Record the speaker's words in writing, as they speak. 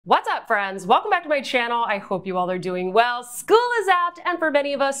What's up, friends? Welcome back to my channel. I hope you all are doing well. School is out, and for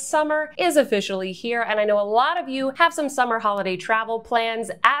many of us, summer is officially here, and I know a lot of you have some summer holiday travel plans,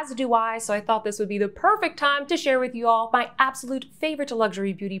 as do I, so I thought this would be the perfect time to share with you all my absolute favorite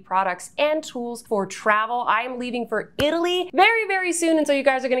luxury beauty products and tools for travel. I am leaving for Italy very, very soon, and so you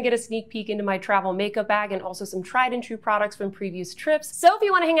guys are gonna get a sneak peek into my travel makeup bag and also some tried and true products from previous trips. So if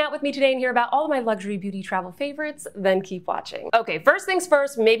you wanna hang out with me today and hear about all of my luxury beauty travel favorites, then keep watching. Okay, first things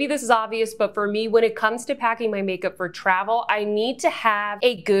first, maybe this is obvious, but for me, when it comes to packing my makeup for travel, I need to have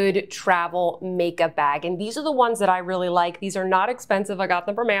a good travel makeup bag. And these are the ones that I really like. These are not expensive. I got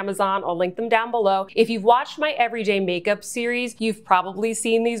them from Amazon. I'll link them down below. If you've watched my everyday makeup series, you've probably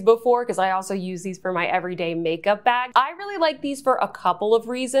seen these before because I also use these for my everyday makeup bag. I really like these for a couple of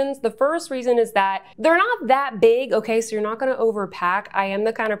reasons. The first reason is that they're not that big, okay? So you're not gonna overpack. I am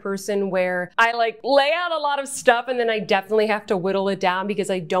the kind of person where I like lay out a lot of stuff and then I definitely have to whittle it down because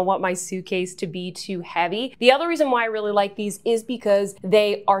I don't want my suitcase to be too heavy. The other reason why I really like these is because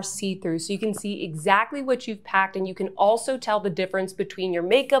they are see-through. So you can see exactly what you've packed and you can also tell the difference between your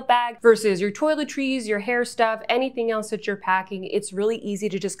makeup bag versus your toiletries, your hair stuff, anything else that you're packing. It's really easy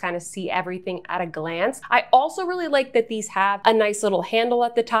to just kind of see everything at a glance. I also really like that these have a nice little handle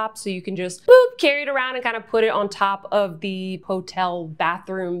at the top so you can just boop, carry it around and kind of put it on top of the hotel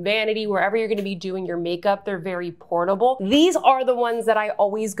bathroom vanity, wherever you're gonna be doing your makeup. They're very portable. These are the ones that I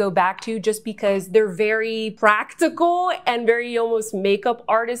always go back to just because they're very practical and very almost makeup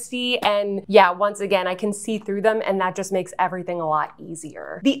artisty. And yeah, once again, I can see through them and that just makes everything a lot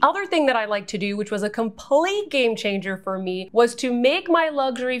easier. The other thing that I like to do, which was a complete game changer for me, was to make my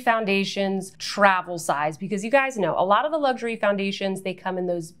luxury foundations travel size, because you guys know a lot of the luxury foundations, they come in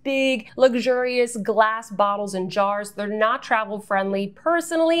those big, luxurious glass bottles and jars. They're not travel friendly.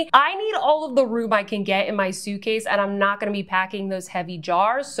 Personally, I need all of the room I can get in my suitcase and I'm not gonna be packing those heavy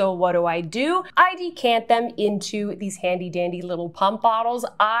jars. So what do? I decant them into these handy dandy little pump bottles.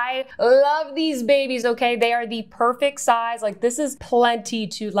 I love these babies, okay? They are the perfect size. Like, this is plenty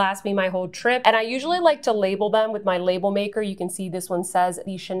to last me my whole trip. And I usually like to label them with my label maker. You can see this one says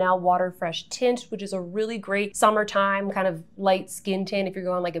the Chanel Water Fresh Tint, which is a really great summertime kind of light skin tint. If you're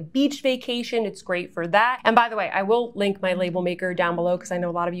going like a beach vacation, it's great for that. And by the way, I will link my label maker down below because I know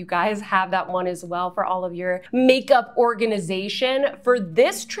a lot of you guys have that one as well for all of your makeup organization. For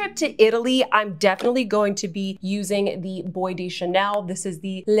this trip to Italy, I'm definitely going to be using the Boy de Chanel. This is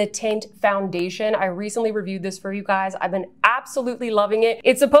the Le Tint foundation. I recently reviewed this for you guys. I've been absolutely loving it.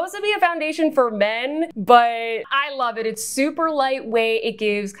 It's supposed to be a foundation for men, but I love it. It's super lightweight. It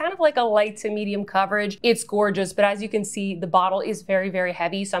gives kind of like a light to medium coverage. It's gorgeous, but as you can see, the bottle is very, very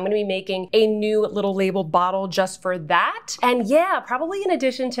heavy. So I'm gonna be making a new little labeled bottle just for that. And yeah, probably in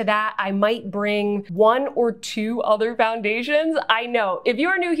addition to that, I might bring one or two other foundations. I know, if you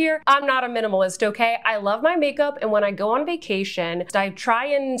are new here, I'm not a minimalist, okay? I love my makeup, and when I go on vacation, I try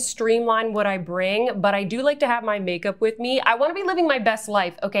and streamline what I bring, but I do like to have my makeup with me. I wanna be living my best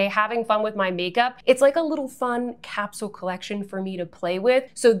life, okay? Having fun with my makeup. It's like a little fun capsule collection for me to play with.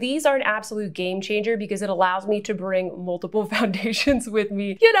 So these are an absolute game changer because it allows me to bring multiple foundations with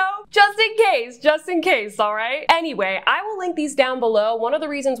me, you know, just in case, all right? Anyway, I will link these down below. One of the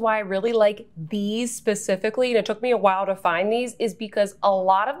reasons why I really like these specifically, and it took me a while to find these, is because a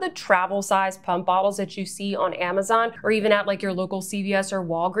lot of the travel size pump bottles that you see on Amazon or even at like your local CVS or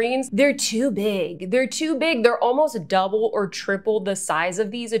Walgreens, they're too big. They're too big. They're almost double or triple the size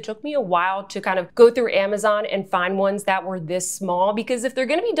of these. It took me a while to kind of go through Amazon and find ones that were this small, because if they're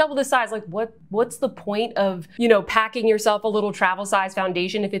gonna be double the size, like what's the point of, you know, packing yourself a little travel size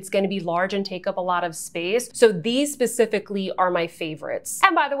foundation if it's gonna be large and take up a lot of space? So these specifically are my favorites.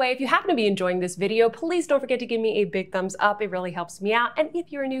 And by the way, if you happen to be enjoying this video, please don't forget to give me a big thumbs up. It really helps me out. And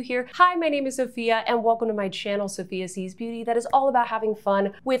if you're new here, hi, my name is Sophia and welcome to my channel, Sophia Sees Beauty, that is all about having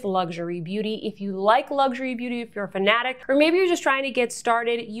fun with luxury beauty. If you like luxury beauty, if you're a fanatic, or maybe you're just trying to get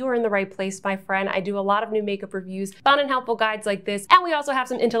started, you are in the right place, my friend. I do a lot of new makeup reviews, fun and helpful guides like this, and we also have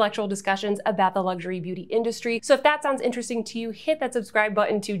some intellectual discussions about the luxury beauty industry. So if that sounds interesting to you, hit that subscribe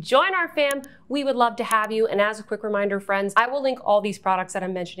button to join our fam. We would love to have you. And as a quick reminder, friends, I will link all these products that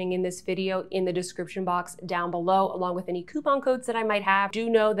I'm mentioning in this video in the description box down below, along with any coupon codes that I might have. Do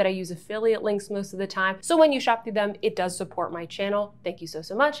know that I use affiliate links most of the time, so when you shop through them, it does support my channel. Thank you so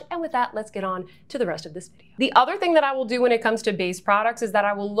much. And with that, let's get on to the rest of this video. The other thing that I will do when it comes to base products is that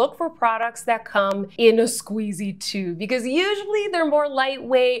I will look for products that come in a squeezy tube, because usually they're more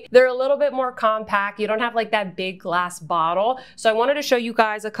lightweight, they're a little bit more compact. You don't have like that big glass bottle. So I wanted to show you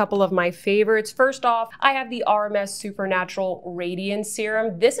guys a couple of my favorites. First off, I have the RMS Supernatural Radiance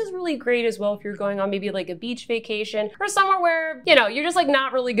Serum. This is really great as well if you're going on maybe like a beach vacation or somewhere where, you know, you're just like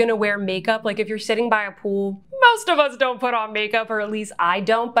not really gonna wear makeup. Like if you're sitting by a pool, most of us don't put on makeup, or at least I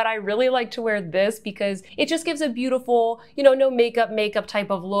don't, but I really like to wear this because it just gives a beautiful, you know, no makeup type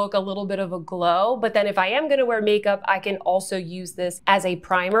of look, a little bit of a glow. But then if I am gonna wear makeup, I can also use this as a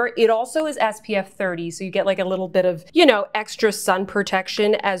primer. It also is SPF 30, so you get like a little bit of, you know, extra sun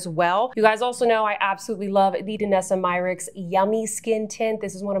protection as well. You guys also know I absolutely love the Danessa Myricks Yummy Skin Tint.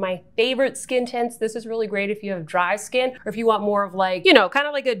 This is one of my favorite skin tints. This is really great if you have dry skin or if you want more of like, you know, kind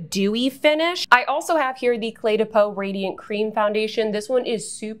of like a dewy finish. I also have here the Clé de Peau Radiant Cream Foundation. This one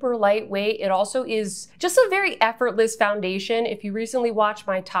is super lightweight. It also is just a very effortless foundation. If you recently watched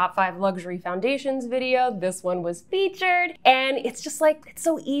my top 5 luxury foundations video, this one was featured. And it's just like, it's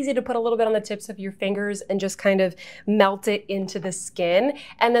so easy to put a little bit on the tips of your fingers and just kind of melt it into the skin.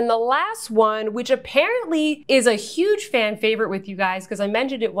 And then the last one, which apparently is a huge fan favorite with you guys, because I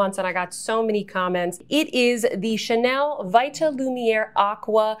mentioned it once and I got so many comments. It is the Chanel Vita Lumiere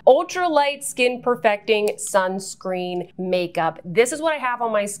Aqua Ultra Light Skin Perfecting Sunscreen Makeup. This is what I have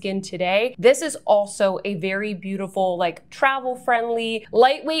on my skin today. This is also a very beautiful, like travel friendly,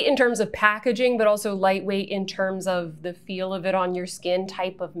 lightweight in terms of packaging, but also lightweight in terms of the feel of it on your skin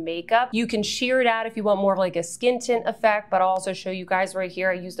type of makeup. You can sheer it out if you want more of like a skin tint effect, but I'll also show you guys right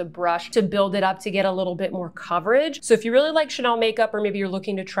here. I used a brush to build it up to get a little bit more coverage. So if you really like Chanel makeup, or maybe you're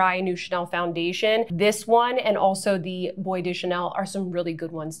looking to try a new Chanel foundation, this one and also the Bois de Chanel are some really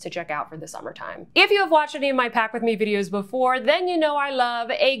good ones to check out for the summertime. If you have watched any of my Pack With Me videos before, then you know I love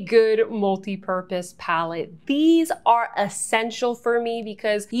a good multi-purpose palette. These are essential for me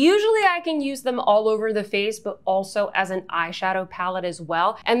because usually I can use them all over the face, but also as an eyeshadow palette as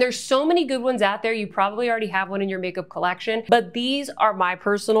well. And there's so many good ones out there. You probably already have one in your makeup collection, but these are my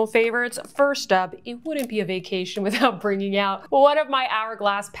personal favorites. First up, it wouldn't be a vacation without bringing out one of my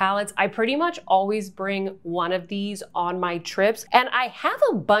Hourglass palettes. I pretty much always bring one of these on my trips, and I have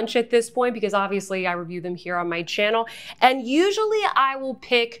a bunch at this point because obviously I review them here on my channel, and usually I will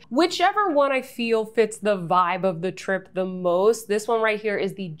pick whichever one I feel fits the vibe of the trip the most. This one right here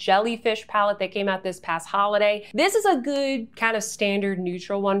is the Jellyfish palette that came out this past holiday. This is a good kind of standard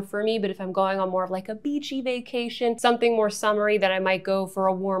neutral one for me, but if I'm going on more of like a beachy vacation, something more summery, then I might go for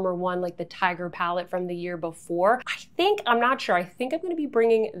a warmer one like the Tiger palette from the year before. I'm not sure, I think I'm gonna be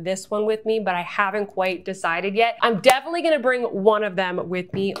bringing this one with me, but I haven't quite decided yet. I'm definitely gonna bring one of them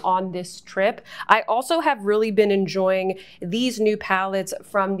with me on this trip. I also have really been enjoying these new palettes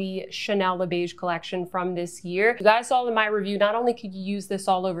from the Chanel Le Beige collection from this year. You guys saw in my review, not only could you use this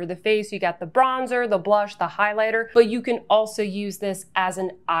all over the face, you got the bronzer, the blush, the highlighter, but you can also use this as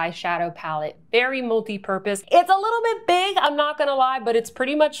an eyeshadow palette. Very multi-purpose. It's a little bit big, I'm not gonna lie, but it's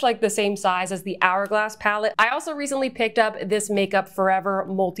pretty much like the same size as the Hourglass palette. I also recently picked up this Makeup Forever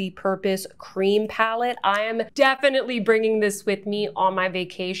multi-purpose cream palette. I am definitely bringing this with me on my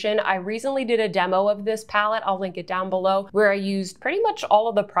vacation. I recently did a demo of this palette, I'll link it down below, where I used pretty much all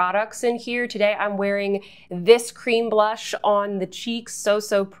of the products in here. Today I'm wearing this cream blush on the cheeks,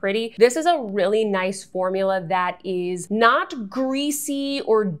 so pretty. This is a really nice formula that is not greasy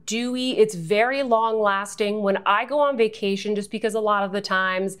or dewy. It's very long lasting. When I go on vacation, just because a lot of the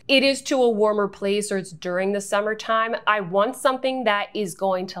times it is to a warmer place or it's during the summertime, I want something that is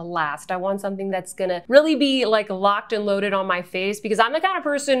going to last. I want something that's gonna really be like locked and loaded on my face, because I'm the kind of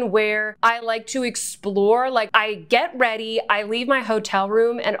person where I like to explore. Like I get ready, I leave my hotel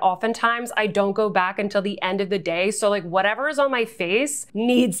room, and oftentimes I don't go back until the end of the day. So like whatever is on my face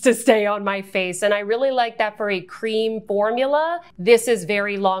needs to stay on my face. And I really like that for a cream formula. This is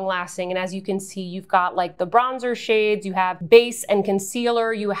very long lasting. And as you can see, you've got like the bronzer shades, you have base and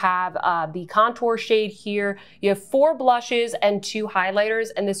concealer, you have the contour shade here, you have 4 blushes and 2 highlighters.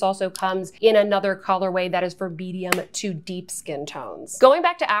 And this also comes in another colorway that is for medium to deep skin tones. Going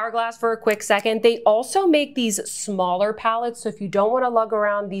back to Hourglass for a quick second, they also make these smaller palettes. So if you don't want to lug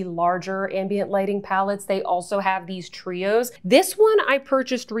around the larger ambient lighting palettes, they also have these trios. This one I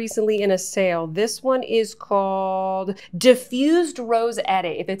purchased recently in a sale. This one is called Diffused Rose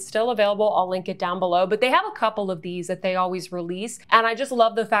Edit. If it's still available, I'll link it down below, but they have a couple of these that they always release. And I just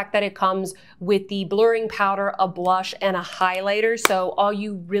love the fact that it comes with the blurring powder, a blush, and a highlighter. So all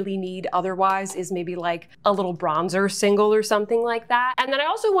you really need otherwise is maybe like a little bronzer single or something like that. And then I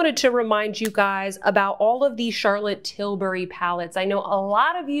also wanted to remind you guys about all of these Charlotte Tilbury palettes. I know a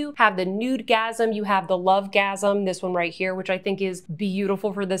lot of you have the Nude-gasm, you have the Love-gasm, this one right here, which I think is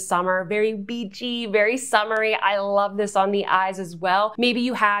beautiful for the summer. Very beachy, very summery. I love this on the eyes as well. Maybe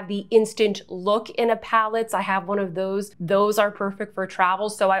you have the Instant Look in a palette. I have one of those. Those are perfect for travel,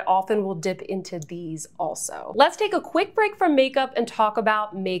 so I often will dip into these also. Let's take a quick break from makeup and talk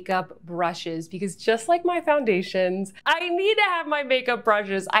about makeup brushes, because just like my foundations, I need to have my makeup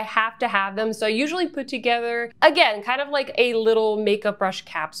brushes. I have to have them. So I usually put together, again, kind of like a little makeup brush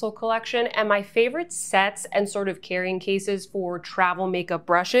capsule collection. And my favorite sets and sort of carrying cases for travel makeup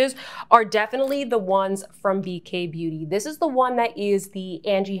brushes are definitely the ones from BK Beauty. This is the one that is the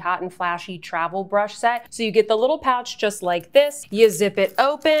Angie Hot and Flashy travel brush set. So you get the little pouch just like this, you zip it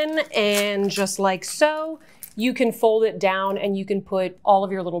open, and just like so, you can fold it down and you can put all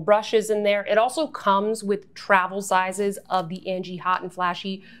of your little brushes in there. It also comes with travel sizes of the Angie Hot and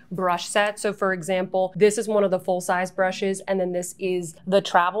Flashy brush set. So for example, this is one of the full-size brushes, and then this is the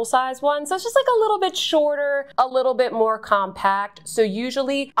travel size one. So it's just like a little bit shorter, a little bit more compact. So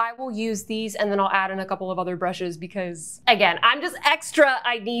usually I will use these and then I'll add in a couple of other brushes because, again, I'm just extra.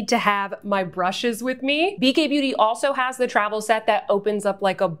 I need to have my brushes with me. BK Beauty also has the travel set that opens up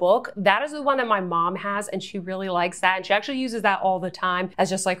like a book. That is the one that my mom has, and she really likes that. And she actually uses that all the time as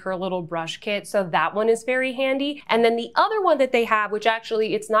just like her little brush kit. So that one is very handy. And then the other one that they have, which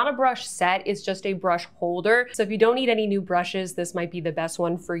actually it's not a brush set, it's just a brush holder. So if you don't need any new brushes, this might be the best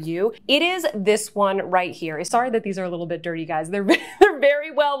one for you. It is this one right here. Sorry that these are a little bit dirty, guys. They're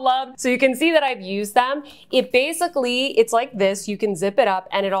very well loved. So you can see that I've used them. It's like this. You can zip it up,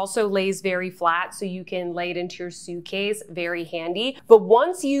 and it also lays very flat, so you can lay it into your suitcase. Very handy. But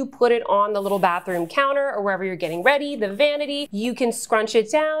once you put it on the little bathroom counter or wherever you're getting ready, the vanity, you can scrunch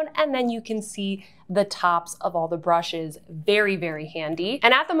it down, and then you can see the tops of all the brushes. Very, very handy.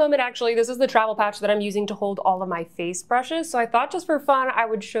 And at the moment, actually, this is the travel pouch that I'm using to hold all of my face brushes. So I thought just for fun, I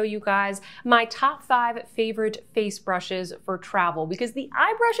would show you guys my top 5 favorite face brushes for travel, because the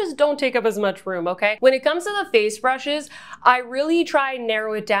eye brushes don't take up as much room, okay? When it comes to the face brushes, I really try and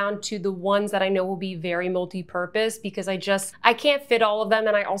narrow it down to the ones that I know will be very multi-purpose, because I can't fit all of them,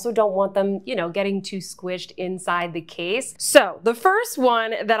 and I also don't want them, you know, getting too squished inside the case. So the first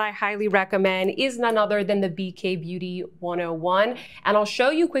one that I highly recommend is none other than the BK Beauty 101. And I'll show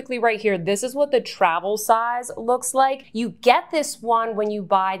you quickly right here. This is what the travel size looks like. You get this one when you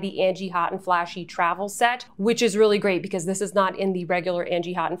buy the Angie Hot and Flashy travel set, which is really great because this is not in the regular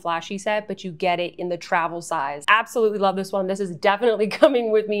Angie Hot and Flashy set, but you get it in the travel size. Absolutely love this one. This is definitely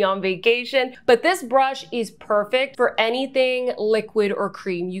coming with me on vacation, but this brush is perfect for anything liquid or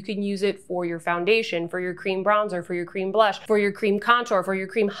cream. You can use it for your foundation, for your cream bronzer, for your cream blush, for your cream contour, for your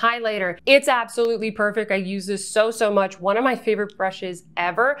cream highlighter. It's absolutely perfect. I use this so much. One of my favorite brushes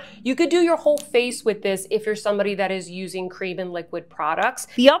ever. You could do your whole face with this if you're somebody that is using cream and liquid products.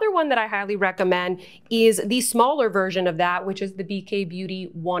 The other one that I highly recommend is the smaller version of that, which is the BK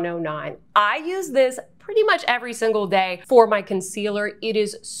Beauty 109. I use this pretty much every single day for my concealer. It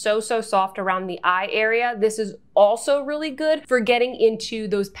is so soft around the eye area. This is also really good for getting into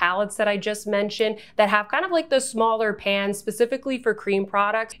those palettes that I just mentioned that have kind of like the smaller pans specifically for cream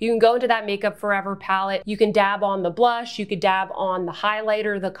products. You can go into that Makeup Forever palette. You can dab on the blush. You could dab on the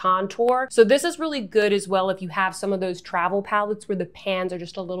highlighter, the contour. So this is really good as well if you have some of those travel palettes where the pans are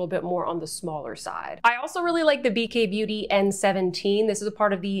just a little bit more on the smaller side. I also really like the BK Beauty N17. This is a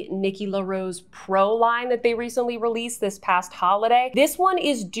part of the Nikki LaRose Pro line that they recently released this past holiday. This one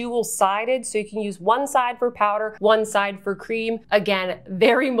is dual-sided, so you can use one side for powder, one side for cream. Again,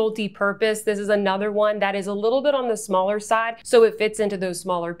 very multi-purpose. This is another one that is a little bit on the smaller side, so it fits into those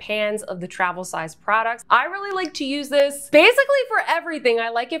smaller pans of the travel size products. I really like to use this basically for everything. I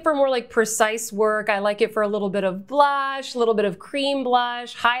like it for more like precise work. I like it for a little bit of blush, a little bit of cream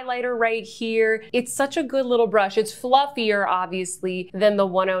blush, highlighter right here. It's such a good little brush. It's fluffier, obviously, than the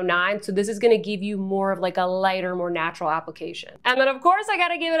 109, so this is gonna give you more of like a lighter, more natural application. And then of course, I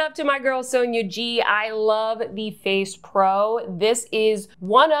gotta give it up to my girl, Sonia G. I love the Face Pro. This is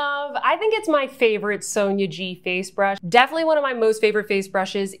one of, I think it's my favorite Sonia G face brush. Definitely one of my most favorite face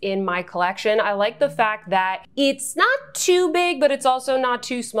brushes in my collection. I like the fact that it's not too big, but it's also not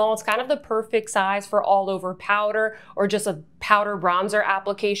too small. It's kind of the perfect size for all over powder or just a powder bronzer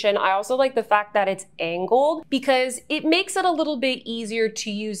application. I also like the fact that it's angled because it makes it a little bit easier to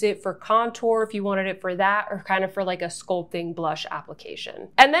use it for contour if you wanted it for that or kind of for like a sculpting blush application.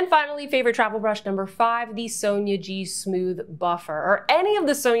 And then finally, favorite travel brush number 5, the Sonia G Smooth Buffer, or any of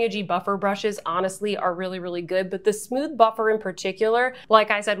the Sonia G buffer brushes honestly are really, really good, but the Smooth Buffer in particular,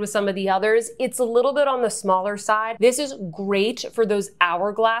 like I said with some of the others, it's a little bit on the smaller side. This is great for those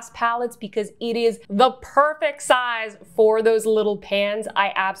hourglass palettes because it is the perfect size for those little pans.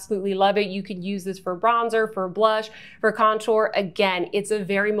 I absolutely love it. You could use this for bronzer, for blush, for contour. Again, it's a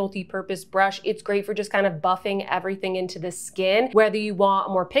very multi-purpose brush. It's great for just kind of buffing everything into the skin, whether you want a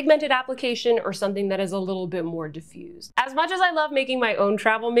more pigmented application or something that is a little bit more diffused. As much as I love making my own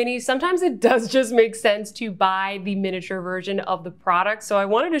travel minis, sometimes it does just make sense to buy the miniature version of the product. So I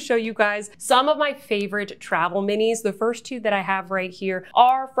wanted to show you guys some of my favorite travel minis. The first two that I have right here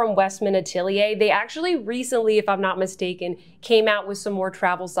are from Westman Atelier. They actually recently, if I'm not mistaken, came out with some more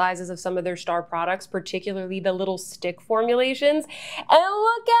travel sizes of some of their star products, particularly the little stick formulations. And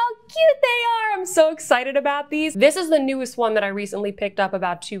look how cute they are. I'm so excited about these. This is the newest one that I recently picked up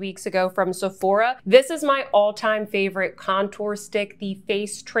about 2 weeks ago from Sephora. This is my all-time favorite contour stick, the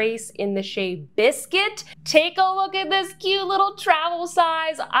Face Trace in the shade Biscuit. Take a look at this cute little travel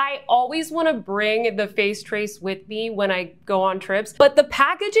size. I always want to bring the Face Trace with me when I go on trips, but the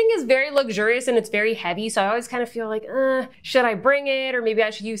packaging is very luxurious and it's very heavy, so I always kind of feel like, should I bring it? Or maybe I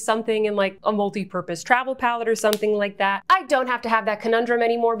should use something in like a multi-purpose travel palette or something like that. I don't have to have that conundrum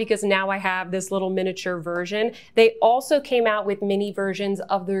anymore because now I have this little miniature version. They also came out with mini versions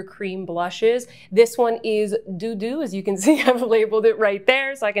of their cream blushes. This one is Doo Doo, as you can see, I've labeled it right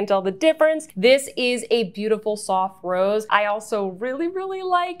there so I can tell the difference. This is a beautiful soft rose. I also really, really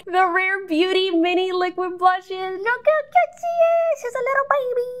like the Rare Beauty mini liquid blushes. Look how cute she is. She's a little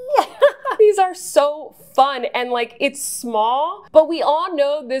baby. These are so fun and like it's small, but we all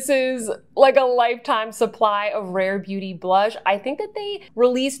know this is like a lifetime supply of Rare Beauty blush. I think that they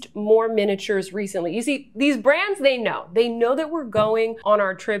released more miniatures recently. You see, these brands, they know that we're going on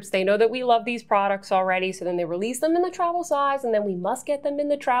our trips. They know that we love these products already. So then they release them in the travel size and then we must get them in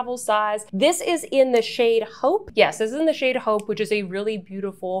the travel size. This is in the shade Hope. Yes, this is in the shade Hope, which is a really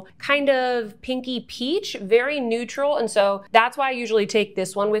beautiful kind of pinky peach, very neutral. And so that's why I usually take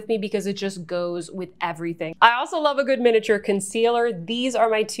this one with me because it just goes with everything. I also love a good miniature concealer. These are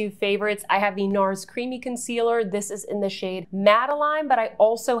my two favorites. I have the NARS Creamy Concealer. This is in the shade Madeline, but I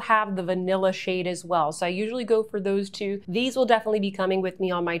also have the vanilla shade as well. So I usually go for those two. These will definitely be coming with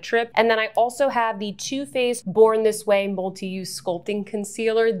me on my trip. And then I also have the Too Faced Born This Way Multi-Use Sculpting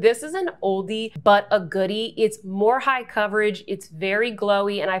Concealer. This is an oldie, but a goodie. It's more high coverage. It's very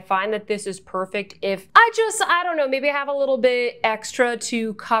glowy. And I find that this is perfect if I don't know, maybe I have a little bit extra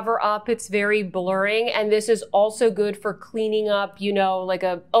to cover up. It's very blurring. And this is also good for cleaning up, you know, like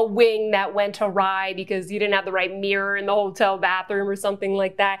a wing that went awry because you didn't have the right mirror in the hotel bathroom or something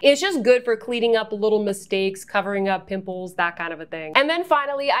like that. It's just good for cleaning up little mistakes, covering up pimples, that kind of a thing. And then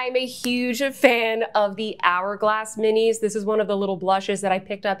finally, I'm a huge fan of the Hourglass minis. This is one of the little blushes that I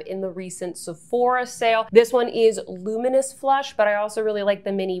picked up in the recent Sephora sale. This one is Luminous Flush, but I also really like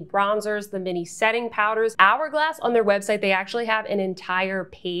the mini bronzers, the mini setting powders. Hourglass, on their website, they actually have an entire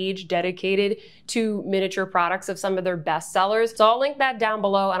page dedicated to miniature products of some of their best sellers. So I'll link that down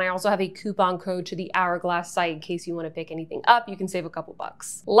below. And I also have a coupon code to the Hourglass site in case you want to pick anything up. You can save a couple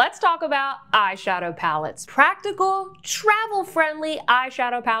bucks. Let's talk about eyeshadow palettes. Practical, travel-friendly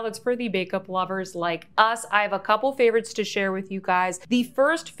eyeshadow palettes for the makeup lovers like us. I have a couple favorites to share with you guys. The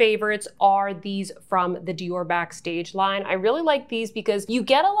first favorites are these from the Dior Backstage line. I really like these because you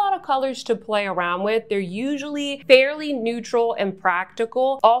get a lot of colors to play around with. They're usually fairly neutral and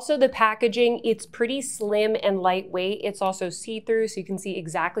practical. Also, the packaging, it's pretty slim and lightweight. It's also see-through, so you can see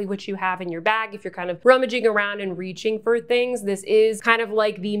exactly what you have in your bag if you're kind of rummaging around and reaching for things. This is kind of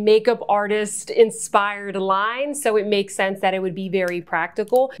like the makeup artist inspired line, so it makes sense that it would be very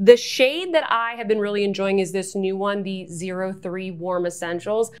practical. The shade that I have been really enjoying is this new one, the 03 Warm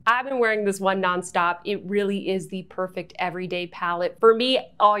Essentials. I've been wearing this one nonstop. It really is the perfect everyday palette for me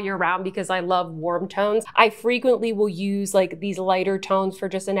all year round because I love warm tones. I frequently will use like these lighter tones for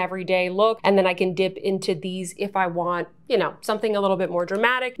just an everyday look, and then I can dip into these if I want, you know, something a little bit more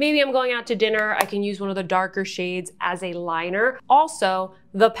dramatic. Maybe I'm going out to dinner, I can use one of the darker shades as a liner. Also,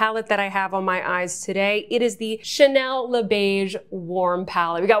 the palette that I have on my eyes today, it is the Chanel Le Beige Warm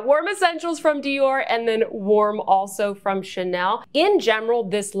palette. We got Warm Essentials from Dior and then Warm also from Chanel. In general,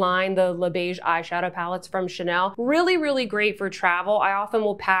 this line, the Le Beige eyeshadow palettes from Chanel, really, really great for travel. I often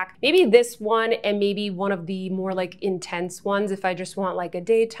will pack maybe this one and maybe one of the more like intense ones if I just want like a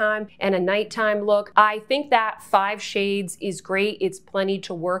daytime and a nighttime look. I think that 5 shades shades is great. It's plenty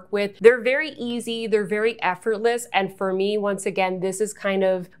to work with. They're very easy. They're very effortless. And for me, once again, this is kind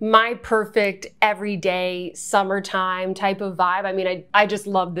of my perfect everyday summertime type of vibe. I mean, I just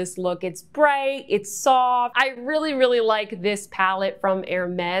love this look. It's bright, it's soft. I really, really like this palette from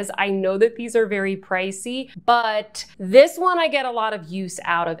Hermes. I know that these are very pricey, but this one I get a lot of use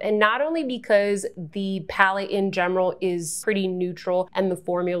out of. And not only because the palette in general is pretty neutral and the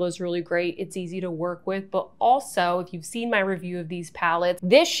formula is really great, it's easy to work with, but also if you've seen my review of these palettes,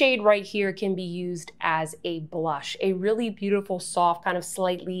 this shade right here can be used as a blush, a really beautiful, soft, kind of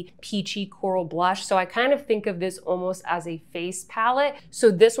slightly peachy coral blush. So I kind of think of this almost as a face palette.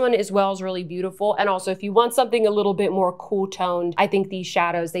 So this one as well is really beautiful. And also if you want something a little bit more cool toned, I think these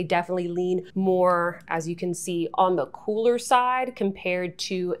shadows, they definitely lean more, as you can see, on the cooler side compared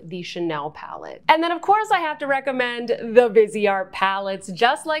to the Chanel palette. And then of course I have to recommend the Viseart palettes.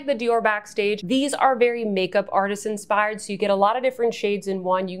 Just like the Dior Backstage, these are very makeup artist inspired. So you get a lot of different shades in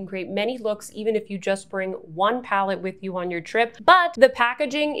one. You can create many looks even if you just bring one palette with you on your trip. But the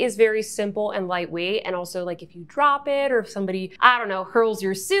packaging is very simple and lightweight. And also like if you drop it or if somebody, I don't know, hurls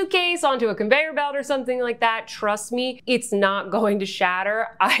your suitcase onto a conveyor belt or something like that, trust me, it's not going to shatter.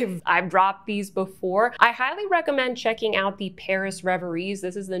 I've dropped these before. I highly recommend checking out the Paris Reveries.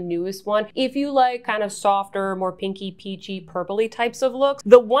 This is the newest one. If you like kind of softer, more pinky, peachy, purpley types of looks,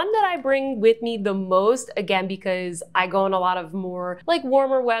 the one that I bring with me the most, again, because I go on a lot of more like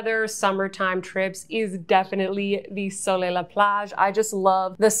warmer weather, summertime trips, is definitely the Soleil La Plage. I just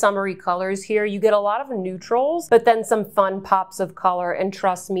love the summery colors here. You get a lot of neutrals, but then some fun pops of color. And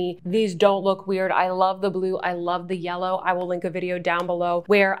trust me, these don't look weird. I love the blue. I love the yellow. I will link a video down below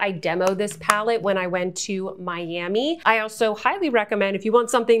where I demo this palette when I went to Miami. I also highly recommend, if you want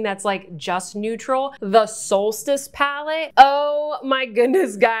something that's like just neutral, the Solstice palette. Oh my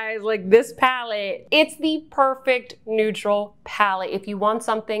goodness, guys, like this palette, it's the perfect neutral palette. If you want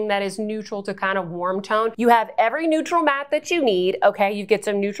something that is neutral to kind of warm tone, you have every neutral matte that you need, okay? You get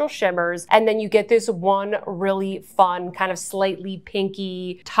some neutral shimmers, and then you get this one really fun, kind of slightly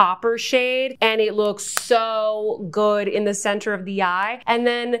pinky topper shade, and it looks so good in the center of the eye. And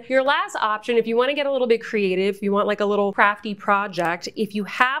then your last option, if you want to get a little bit creative, if you want like a little crafty project, if you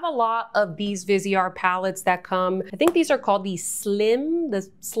have a lot of these Viseart palettes that come, I think these are called the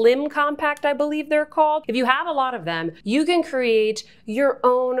Slim Compact, I believe they're called. If you have a lot of them, you can create your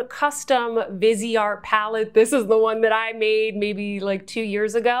own custom Viseart palette. This is the one that I made maybe like 2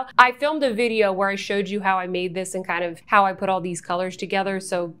 years ago. I filmed a video where I showed you how I made this and kind of how I put all these colors together.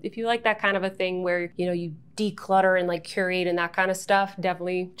 So if you like that kind of a thing where, you know, you declutter and like curate and that kind of stuff,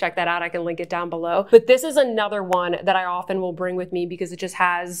 definitely check that out. I can link it down below. But this is another one that I often will bring with me because it just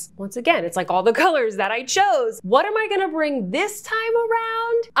has, once again, it's like all the colors that I chose. What am I gonna bring this time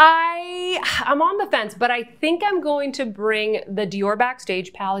around? I'm on the fence, but I think I'm going to bring the Dior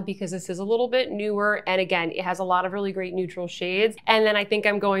Backstage palette because this is a little bit newer. And again, it has a lot of really great neutral shades. And then I think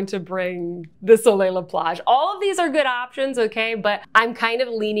I'm going to bring the Soleil La Plage. All of these are good options, okay? But I'm kind of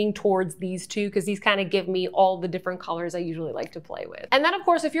leaning towards these two because these kind of give me all the different colors I usually like to play with. And then of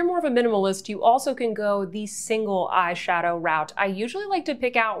course, if you're more of a minimalist, you also can go the single eyeshadow route. I usually like to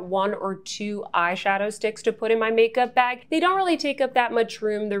pick out 1 or 2 eyeshadow sticks to put in my makeup bag. They don't really take up that much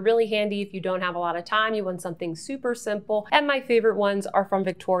room. They're really handy if you don't have a lot of time, you want something super simple. And my favorite ones are from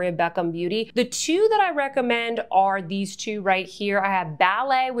Victoria Beckham Beauty. The 2 that I recommend are these 2 right here. I have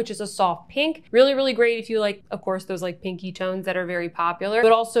Ballet, which is a soft pink. Really, really great if you like, of course, those like pinky tones that are very popular,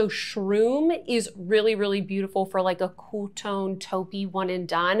 but also Shroom is really, really beautiful for like a cool tone taupey one and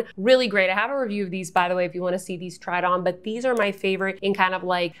done. Really great. I have a review of these, by the way, if you want to see these tried on, but these are my favorite in kind of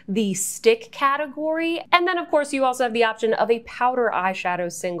like the stick category. And then of course you also have the option of a powder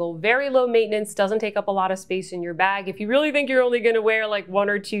eyeshadow single. Very low maintenance, doesn't take up a lot of space in your bag. If you really think you're only going to wear like 1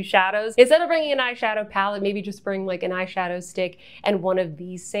 or 2 shadows, instead of bringing an eyeshadow palette, maybe just bring like an eyeshadow stick and one of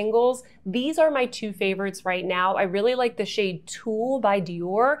these singles. These are my 2 favorites right now. I really like the shade Tool by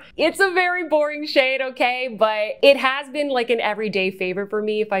Dior. It's a very boring shade, okay, but it has been like an everyday favorite for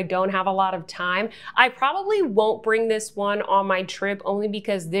me if I don't have a lot of time. I probably won't bring this one on my trip only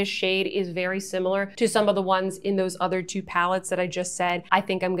because this shade is very similar to some of the ones in those other 2 palettes that I just said I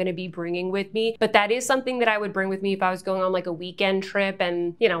think I'm going to be bringing with me. But that is something that I would bring with me if I was going on like a weekend trip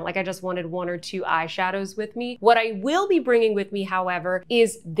and, you know, like I just wanted 1 or 2 eyeshadows with me. What I will be bringing with me, however,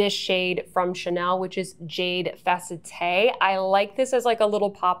 is this shade from Chanel, which is Jade Facette. I like this as like a little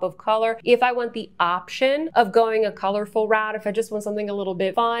pop of color. If I want the option of going a colorful route, if I just want something a little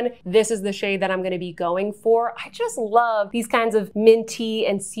bit fun, this is the shade that I'm going to be going for. I just love these kinds of minty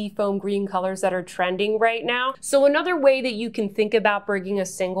and seafoam green colors that are trending right now. So another way that you can think about bringing a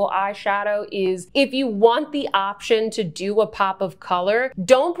single eyeshadow eyeshadow is if you want the option to do a pop of color,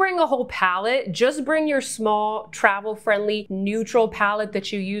 don't bring a whole palette, just bring your small travel-friendly neutral palette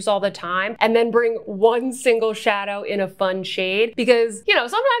that you use all the time, and then bring one single shadow in a fun shade, because you know,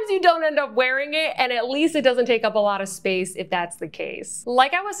 sometimes you don't end up wearing it, and at least it doesn't take up a lot of space if that's the case.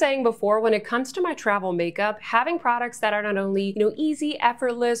 Like I was saying before, when it comes to my travel makeup, having products that are not only, you know, easy,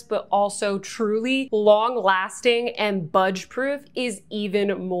 effortless, but also truly long-lasting and budge-proof is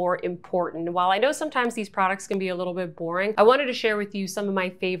even more important. While I know sometimes these products can be a little bit boring, I wanted to share with you some of my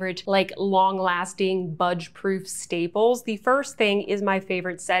favorite, like, long-lasting, budge-proof staples. The first thing is my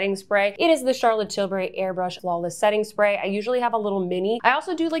favorite setting spray. It is the Charlotte Tilbury Airbrush Flawless Setting Spray. I usually have a little mini. I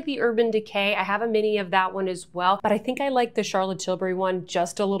also do like the Urban Decay. I have a mini of that one as well, but I think I like the Charlotte Tilbury one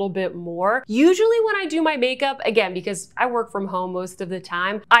just a little bit more. Usually when I do my makeup, again, because I work from home most of the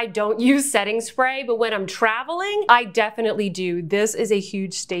time, I don't use setting spray, but when I'm traveling, I definitely do. This is a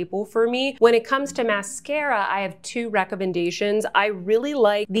huge staple for me. When it comes to mascara, I have two recommendations. I really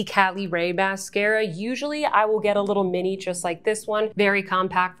like the Cali Ray mascara. Usually I will get a little mini just like this one, very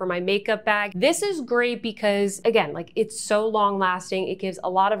compact for my makeup bag. This is great because, again, like, it's so long lasting. It gives a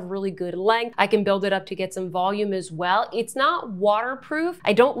lot of really good length. I can build it up to get some volume as well. It's not waterproof.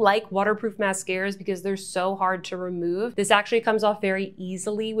 I don't like waterproof mascaras because they're so hard to remove. This actually comes off very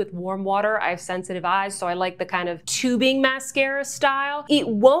easily with warm water. I have sensitive eyes, so I like the kind of tubing mascara style. It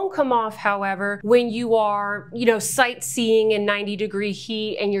won't come off, however, when you are, you know, sightseeing in 90-degree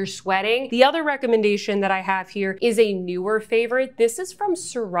heat and you're sweating. The other recommendation that I have here is a newer favorite. This is from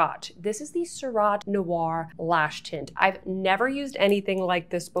Surratt. This is the Surratt Noir Lash Tint. I've never used anything like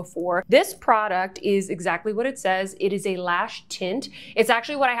this before. This product is exactly what it says. It is a lash tint. It's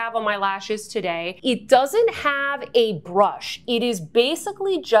actually what I have on my lashes today. It doesn't have a brush. It is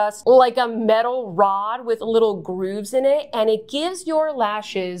basically just like a metal rod with little grooves in it, and it gives your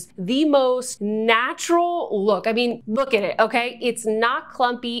lashes the most natural look. I mean, look at it, okay? It's not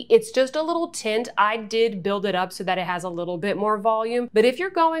clumpy. It's just a little tint. I did build it up so that it has a little bit more volume, but if you're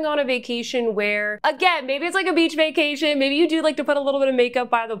going on a vacation where, again, maybe it's like a beach vacation, maybe you do like to put a little bit of makeup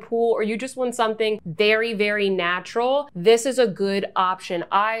by the pool, or you just want something very, very natural, this is a good option.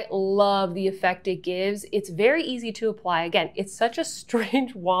 I love the effect it gives. It's very easy to apply. Again, it's such a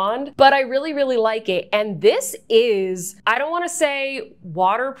strange wand, but I really, really like it. And this is, I don't want to say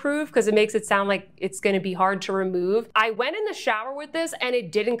waterproof because it makes it sound like it's going to be hard to remove. I went in the shower with this and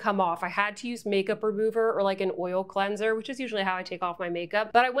it didn't come off. I had to use makeup remover or like an oil cleanser, which is usually how I take off my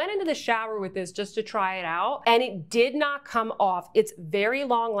makeup. But I went into the shower with this just to try it out, and it did not come off. It's very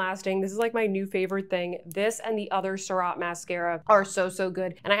long lasting. This is like my new favorite thing. This and the other Surratt mascara are so, so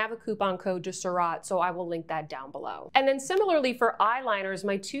good. And I have a coupon code to Surratt, so I will link that down below. And then similarly for eyeliners,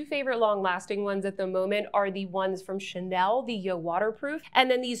 my two favorite long lasting ones at the moment are the ones from Chanel, the Yo Waterproof, and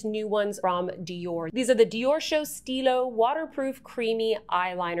then these new ones from Dior. These are the Dior Show Stilo Waterproof Creamy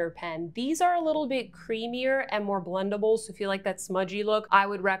Eyeliner Pen. These are a little bit creamier and more blendable, so if you like that smudgy look, I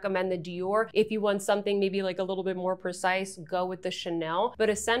would recommend the Dior. If you want something maybe like a little bit more precise, go with the Chanel. But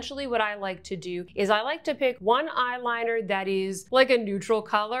essentially what I like to do is I like to pick one eyeliner that is like a neutral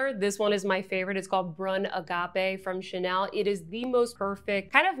color. This one is my favorite. It's called Brun Agape from Chanel. It is the most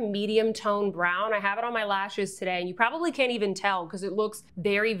perfect kind of medium tone brown. I have it on my lashes today, and you probably can't even tell because it looks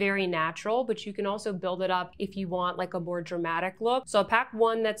very, very natural, but you can also build it up if you want like a more dramatic look. So I'll pack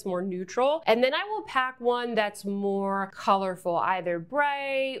one that's more neutral, and then I will pack one that's more colorful, either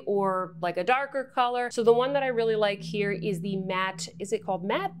gray or like a darker color. So the one that I really like here is the matte, is it called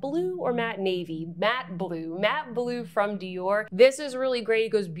matte blue or matte navy? Matte blue from Dior. This is really great. It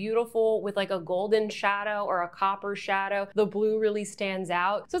goes beautiful with like a golden shadow or a copper shadow. The blue really stands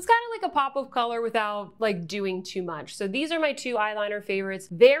out. So it's kind of like a pop of color without like doing too much. So these are my two eyeliner favorites.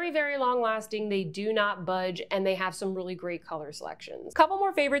 Very, very long lasting. They do not budge, and they have some really great color selections. Couple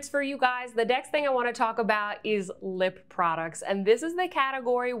more favorites for you guys. The next thing I want to talk about is lip products. And this is the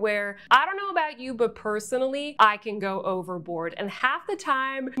category where, I don't know about you, but personally, I can go overboard. And half the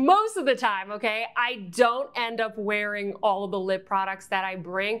time, most of the time, okay, I don't end up wearing all of the lip products that I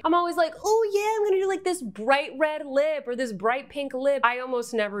bring. I'm always like, oh yeah, I'm gonna do like this bright red lip or this bright pink lip. I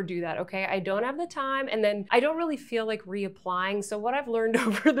almost never do that, okay? I don't have the time, and then I don't really feel like reapplying. So what I've learned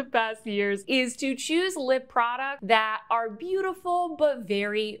over the past years is to choose lip products that are beautiful but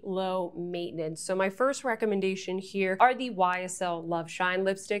very low maintenance. So my first recommendation here are the YSL Love Shine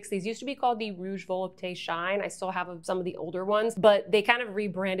lipsticks. These used to be called the Rouge Volupté Shine. I still have some of the older ones, but they kind of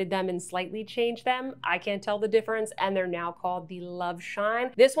rebranded them and slightly changed them. I can't tell the difference, and they're now called the Love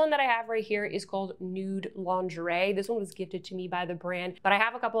Shine. This one that I have right here is called Nude Lingerie. This one was gifted to me by the brand, but I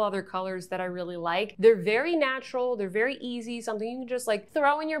have a couple other colors that I really like. They're very natural. They're very easy, something you can just just like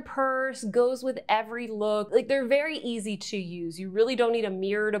throw in your purse, goes with every look. Like they're very easy to use. You really don't need a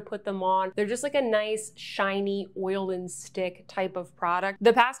mirror to put them on. They're just like a nice, shiny oil and stick type of product.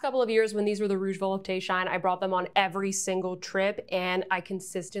 The past couple of years when these were the Rouge Volupté Shine, I brought them on every single trip and I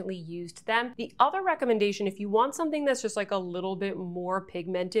consistently used them. The other recommendation, if you want something that's just like a little bit more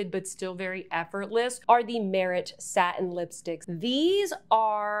pigmented but still very effortless, are the Merit Satin Lipsticks. These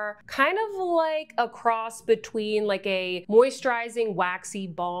are kind of like a cross between like a moisturizing waxy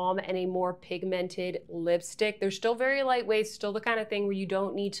balm and a more pigmented lipstick. They're still very lightweight, still the kind of thing where you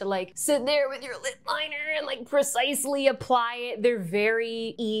don't need to like sit there with your lip liner and like precisely apply it. They're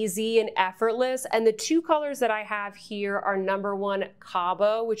very easy and effortless. And the two colors that I have here are number one,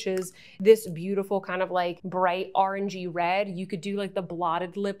 Cabo, which is this beautiful kind of like bright orangey red. You could do like the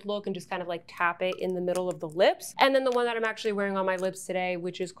blotted lip look and just kind of like tap it in the middle of the lips. And then the one that I'm actually wearing on my lips today,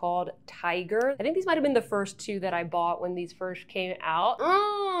 which is called Tiger. I think these might have been the first two that I bought when these first came out.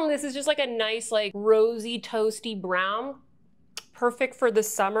 This is just like a nice like rosy toasty brown. Perfect for the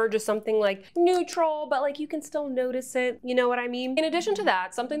summer, just something like neutral, but like you can still notice it. You know what I mean? In addition to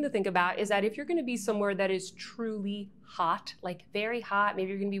that, something to think about is that if you're gonna be somewhere that is truly hot, like very hot, maybe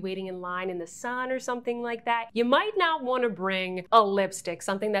you're gonna be waiting in line in the sun or something like that, you might not wanna bring a lipstick,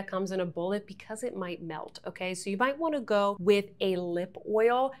 something that comes in a bullet, because it might melt, okay? So you might wanna go with a lip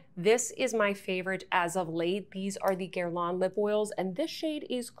oil. This is my favorite as of late. These are the Guerlain lip oils, and this shade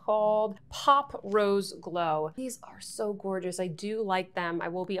is called Pop Rose Glow. These are so gorgeous. I do like them, I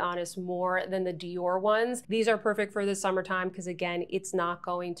will be honest, more than the Dior ones. These are perfect for the summertime because again, it's not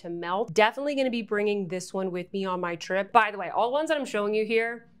going to melt. Definitely gonna be bringing this one with me on my trip. By the way, all the ones that I'm showing you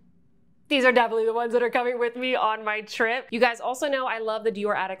here, these are definitely the ones that are coming with me on my trip. You guys also know I love the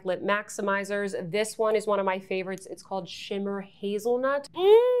Dior Addict Lip Maximizers. This one is one of my favorites. It's called Shimmer Hazelnut.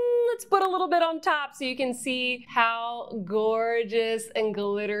 Let's put a little bit on top so you can see how gorgeous and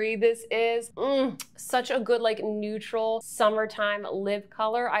glittery this is. Such a good like neutral summertime lip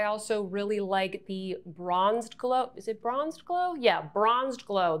color. I also really like the Bronzed Glow. Is it Bronzed Glow? Yeah, Bronzed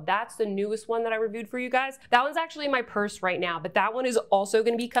Glow. That's the newest one that I reviewed for you guys. That one's actually in my purse right now, but that one is also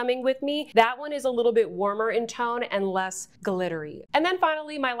gonna be coming with me. That one is a little bit warmer in tone and less glittery. And then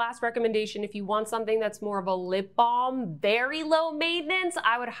finally, my last recommendation, if you want something that's more of a lip balm, very low maintenance,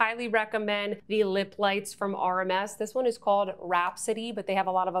 I would highly recommend the lip lights from RMS. This one is called Rhapsody, but they have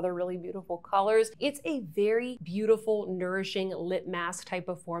a lot of other really beautiful colors. It's a very beautiful, nourishing lip mask type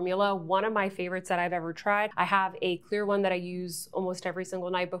of formula. One of my favorites that I've ever tried. I have a clear one that I use almost every single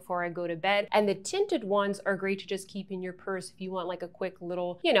night before I go to bed. And the tinted ones are great to just keep in your purse if you want like a quick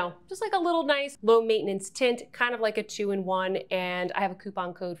little, you know, just like a little nice low maintenance tint, kind of like a 2-in-1. And I have a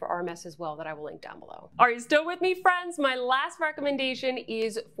coupon code for RMS as well that I will link down below. Are you still with me, friends? My last recommendation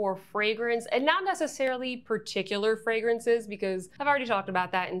is for fragrance, and not necessarily particular fragrances because I've already talked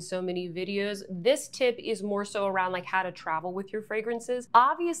about that in so many videos. This tip is more so around like how to travel with your fragrances.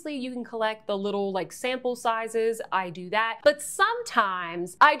 Obviously you can collect the little like sample sizes, I do that, but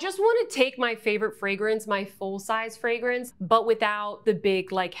sometimes I just want to take my favorite fragrance, my full size fragrance, but without the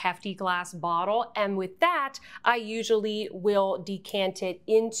big like hefty glass bottle, and with that I usually will decant it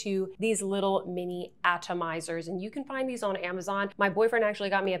into these little mini atomizers, and you can find these on Amazon. My boyfriend actually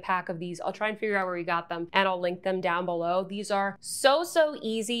got me a pack of these. I'll try and figure out where he got them and I'll link them down below. These are so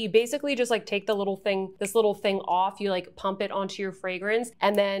easy. You basically just like take the little thing, this little thing off, you like pump it onto your fragrance,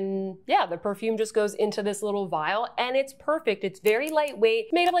 and then yeah, the perfume just goes into this little vial and it's perfect. It's very lightweight,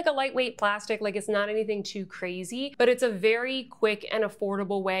 made of like a lightweight plastic, like it's not anything too crazy, but it's a very quick and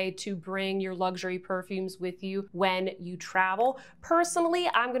affordable way to bring your luxury perfumes with you when you travel. Personally,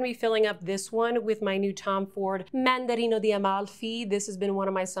 I'm gonna be filling up this one with my new Tom Ford Mandarino di Amalfi. This has been one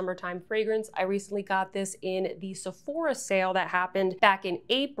of my summertime fragrance. I recently got this in the Sephora sale that happened back in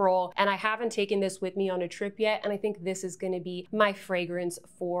April, and I haven't taken this with me on a trip yet, and I think this is gonna be my fragrance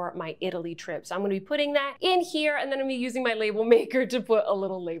for my Italy trip. So I'm gonna be putting that in here, and then I'm gonna be using my label maker to put a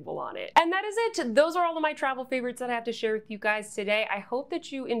little label on it. And that is it. Those are all of my travel favorites that I have to share with you guys today. I hope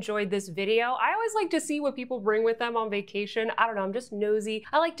that you enjoyed this video. I always like to see what people bring with them on vacation. I don't know, I'm just nosy.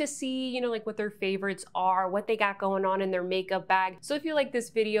 I like to see, you know, like what their favorites are, what they got going on in their makeup bag. So if you like this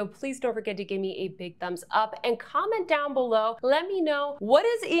video, please don't forget to give me a big thumbs up and comment down below. Let me know what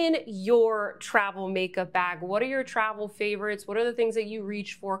is in your travel makeup bag. What are your travel favorites? What are the things that you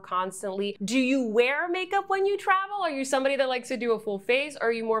reach for constantly? Do you wear makeup when you travel? Are you somebody that likes to do a full face? Or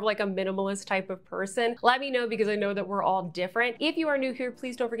are you more of like a minimalist type of person? Let me know because I know that we're all different. If you are new here,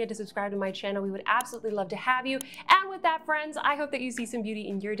 please don't forget to subscribe to my channel. We would absolutely love to have you. And with that, friends, I hope that you see some beauty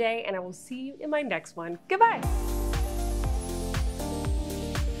in your day, and I will see you in my next one. Goodbye.